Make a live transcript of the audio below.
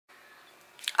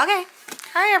Okay,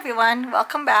 hi everyone,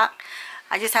 welcome back.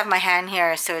 I just have my hand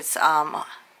here so it's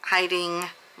hiding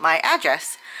my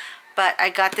address, but I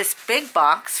got this big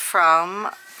box from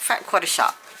Fat Quarter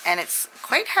Shop and it's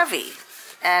quite heavy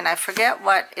and I forget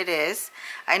what it is.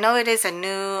 I know it is a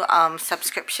new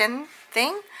subscription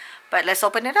thing, but let's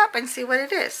open it up and see what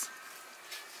it is.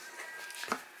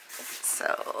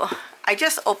 So I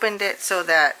just opened it so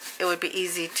that it would be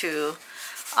easy to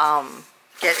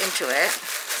get into it.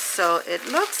 So it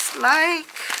looks like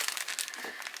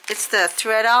it's the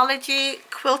Threadology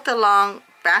Quilt Along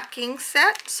backing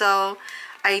set. So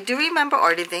I do remember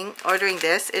ordering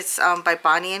this. It's by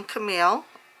Bonnie and Camille,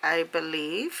 I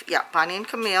believe. Yeah, Bonnie and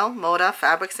Camille, Moda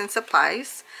Fabrics and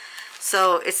Supplies.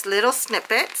 So it's little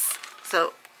snippets.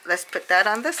 So let's put that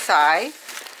on the side.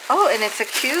 Oh, and it's a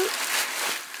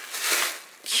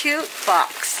cute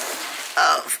box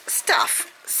of stuff.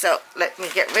 So let me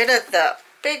get rid of the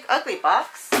big ugly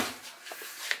box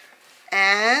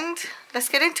and let's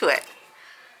get into it.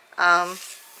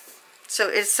 So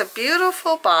it's a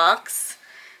beautiful box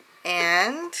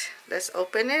and let's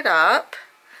open it up.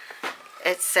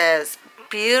 It says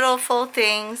beautiful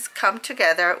things come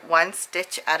together one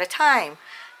stitch at a time,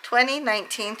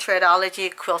 2019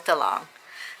 Threadology Quilt Along.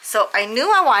 So I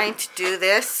knew I wanted to do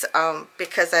this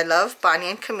because I love Bonnie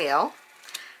and Camille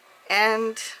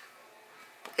and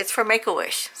it's for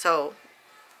Make-A-Wish. So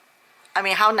I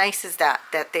mean, how nice is that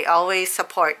they always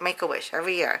support Make-A-Wish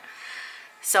every year.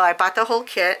 So I bought the whole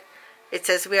kit. It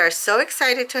says, we are so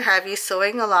excited to have you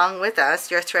sewing along with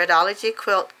us. Your Threadology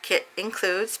quilt kit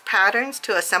includes patterns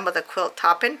to assemble the quilt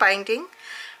top and binding,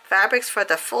 fabrics for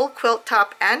the full quilt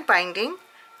top and binding,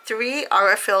 3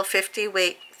 Aurifil 50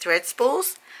 weight thread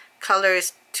spools,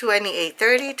 colors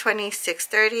 2830,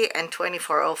 2630, and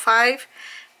 2405,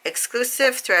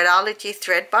 exclusive Threadology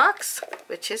thread box,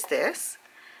 which is this.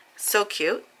 So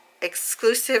cute.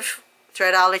 Exclusive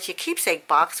Threadology keepsake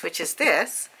box, which is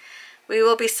this. We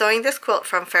will be sewing this quilt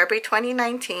from February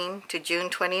 2019 to June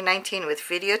 2019 with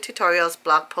video tutorials,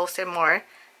 blog posts, and more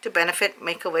to benefit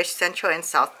Make-A-Wish Central and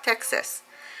South Texas.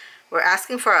 We're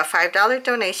asking for a $5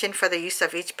 donation for the use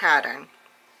of each pattern.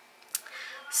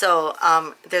 So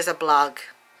there's a blog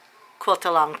quilt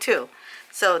along too.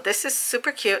 So this is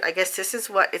super cute. I guess this is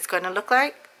what it's going to look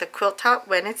like, the quilt top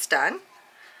when it's done.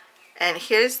 And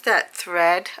here's that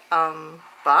thread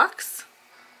box,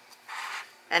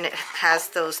 and it has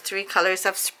those 3 colors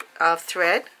of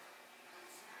thread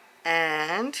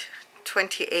and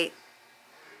 28,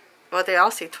 well they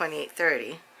all say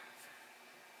 2830,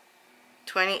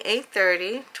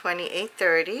 2830,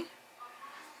 2830,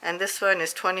 and this one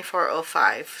is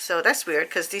 2405. So that's weird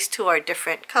because these two are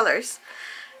different colors.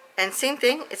 And same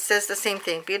thing, it says the same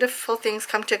thing, beautiful things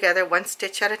come together one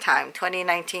stitch at a time,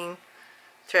 2019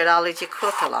 Threadology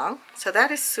Quilt Along. So that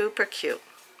is super cute.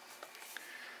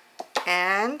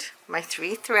 And my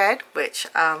 3 thread, which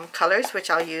colors, which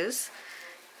I'll use.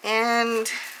 And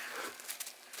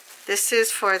this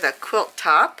is for the quilt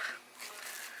top.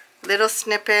 Little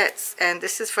snippets, and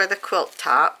this is for the quilt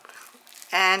top.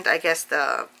 And I guess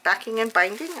the backing and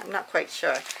binding, I'm not quite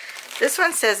sure. This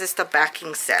one says it's the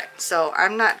backing set, so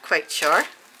I'm not quite sure.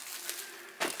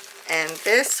 And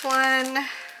this one,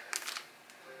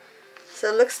 so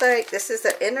it looks like this is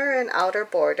the inner and outer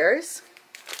borders.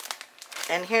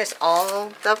 And here's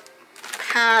all the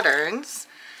patterns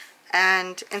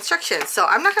and instructions. So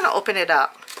I'm not going to open it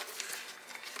up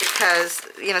because,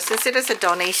 you know, since it is a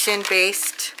donation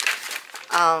based,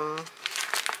 but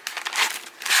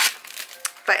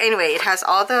anyway, it has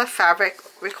all the fabric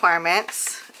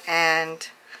requirements, and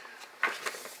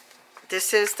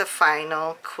this is the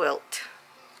final quilt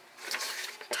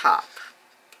top.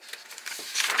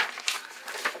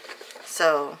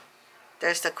 So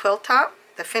there's the quilt top,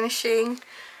 the finishing.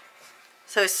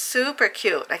 So it's super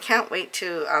cute. I can't wait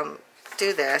to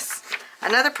do this.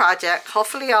 Another project.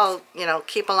 Hopefully I'll, you know,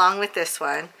 keep along with this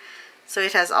one. So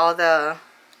it has all the,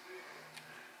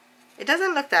 it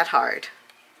doesn't look that hard.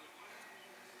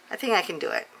 I think I can do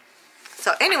it.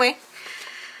 So anyway,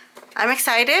 I'm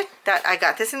excited that I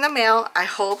got this in the mail. I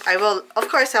hope I will, of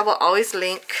course I will always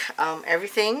link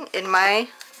everything in my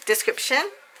description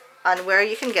on where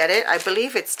you can get it. I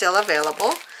believe it's still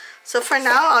available. So for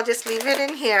now, I'll just leave it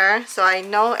in here so I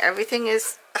know everything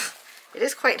is, it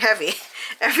is quite heavy.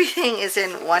 Everything is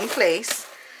in one place.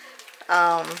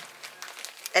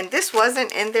 And this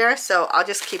wasn't in there, so I'll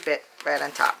just keep it right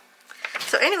on top.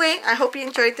 So anyway, I hope you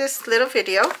enjoyed this little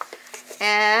video.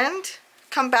 And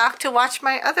come back to watch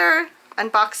my other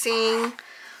unboxing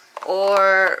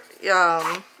or,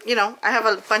 you know, I have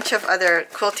a bunch of other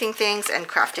quilting things and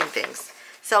crafting things.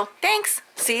 So thanks.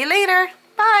 See you later.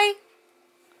 Bye.